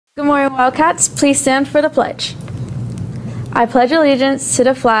Good morning, Wildcats. Please stand for the pledge. I pledge allegiance to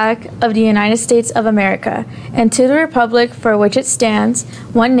the flag of the United States of America and to the republic for which it stands,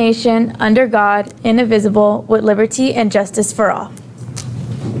 one nation, under God, indivisible, with liberty and justice for all.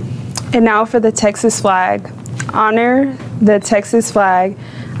 And now for the Texas flag. Honor the Texas flag.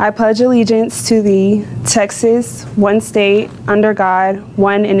 I pledge allegiance to thee, Texas, one state, under God,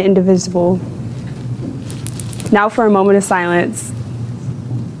 one and indivisible. Now for a moment of silence.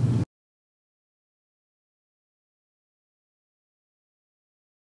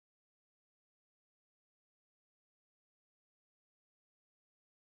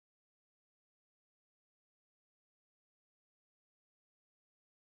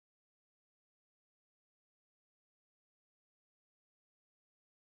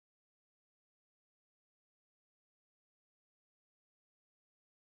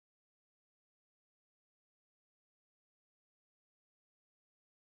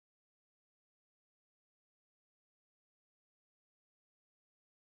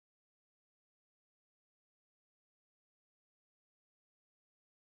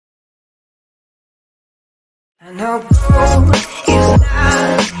 I know gold is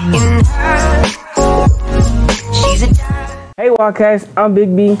not in her. She's a dime. Hey Wildcats, I'm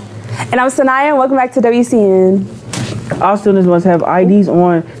Big B. And I'm Sanaya, and welcome back to WCN. All students must have IDs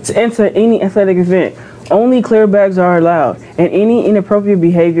on to enter any athletic event. Only clear bags are allowed, and any inappropriate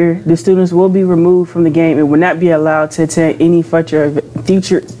behavior, the students will be removed from the game and will not be allowed to attend any future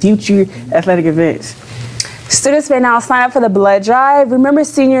athletic events. Students may now sign up for the blood drive. Remember,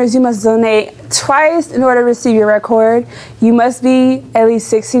 seniors, you must donate twice in order to receive your record. You must be at least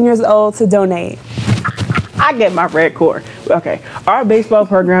 16 years old to donate. I get my red cord. Okay, our baseball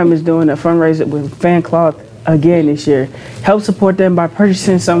program is doing a fundraiser with Fan Cloth again this year. Help support them by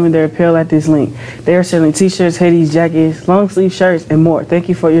purchasing some of their apparel at this link. They are selling t-shirts, hoodies, jackets, long sleeve shirts, and more. Thank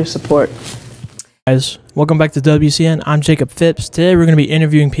you for your support. Guys, welcome back to WCN. I'm Jacob Phipps. Today we're going to be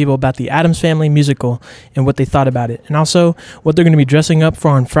interviewing people about the Addams Family musical and what they thought about it, and also what they're going to be dressing up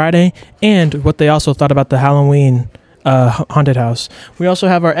for on Friday, and what they also thought about the Halloween haunted house. We also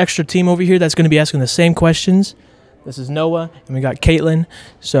have our extra team over here that's going to be asking the same questions. This is Noah, and we got Caitlin.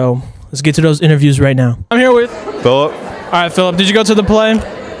 So let's get to those interviews right now. I'm here with Philip. All right, Philip, did you go to the play?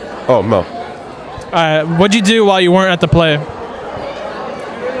 Oh, no. All right, what'd you do while you weren't at the play?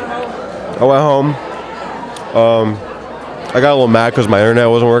 I went home. I got a little mad because my internet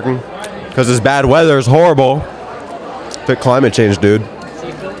wasn't working. Because this bad weather is horrible. The climate change, dude.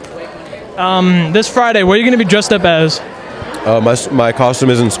 This Friday, what are you going to be dressed up as? My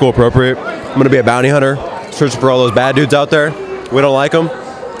costume isn't school appropriate. I'm going to be a bounty hunter, searching for all those bad dudes out there. We don't like them.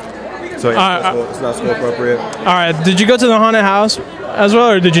 So yeah, it's not school appropriate. All right, did you go to the haunted house as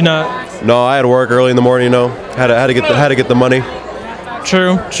well, or did you not? No, I had to work early in the morning, you know. Had to get the money.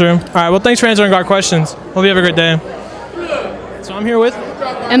 True. All right, well, thanks for answering our questions. Hope you have a great day. So I'm here with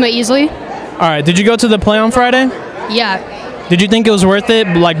Emma Easley. All right, did you go to the play on Friday? Yeah. Did you think it was worth it,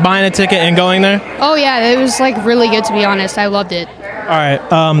 like buying a ticket and going there? Oh yeah, it was like really good, to be honest. I loved it. All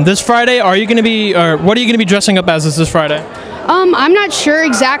right, this Friday, what are you going to be dressing up as this Friday? I'm not sure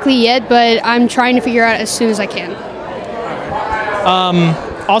exactly yet, but I'm trying to figure out as soon as I can.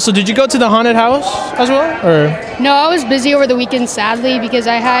 Also, did you go to the haunted house as well, or? No, I was busy over the weekend, sadly, because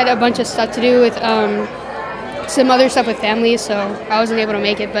I had a bunch of stuff to do with some other stuff with family, so I wasn't able to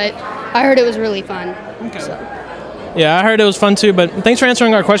make it, but I heard it was really fun. Okay. So. Yeah, I heard it was fun too, but thanks for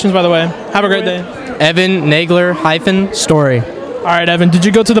answering our questions, by the way. Have a great day. Evan Nagler -Story. All right, Evan, did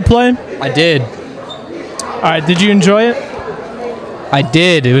you go to the play? I did. All right, did you enjoy it? I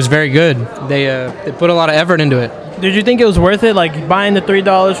did. It was very good. They put a lot of effort into it. Did you think it was worth it, like buying the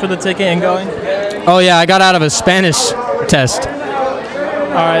 $3 for the ticket and going? Oh yeah, I got out of a Spanish test.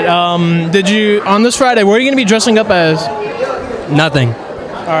 All right. Did you on this Friday? What are you going to be dressing up as? Nothing.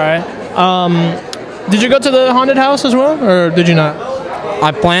 All right. Did you go to the haunted house as well, or did you not?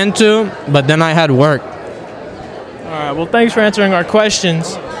 I planned to, but then I had work. All right. Well, thanks for answering our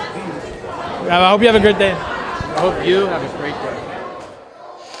questions. I hope you have a good day. I hope you have a great day.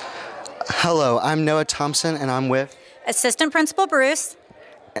 Hello, I'm Noah Thompson, and I'm with Assistant Principal Bruce.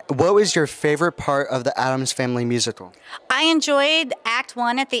 What was your favorite part of the Addams Family musical? I enjoyed Act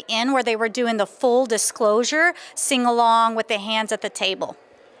 1 at the end where they were doing the full disclosure, sing along with the hands at the table.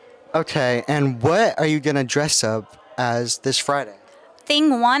 Okay, and what are you going to dress up as this Friday?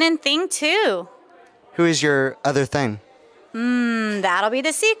 Thing 1 and Thing 2. Who is your other thing? That'll be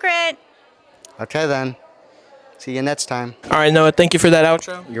the secret. Okay then. See you next time. All right, Noah, thank you for that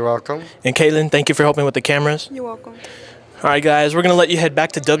outro. You're welcome. And Caitlin, thank you for helping with the cameras. You're welcome. All right, guys, we're going to let you head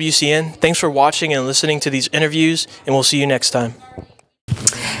back to WCN. Thanks for watching and listening to these interviews, and we'll see you next time.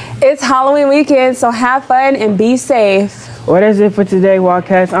 It's Halloween weekend, so have fun and be safe. Well, that's it for today,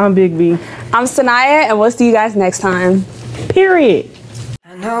 Wildcats. I'm Big B. I'm Sanaya, and we'll see you guys next time. Period.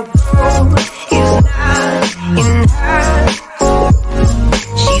 And I'll go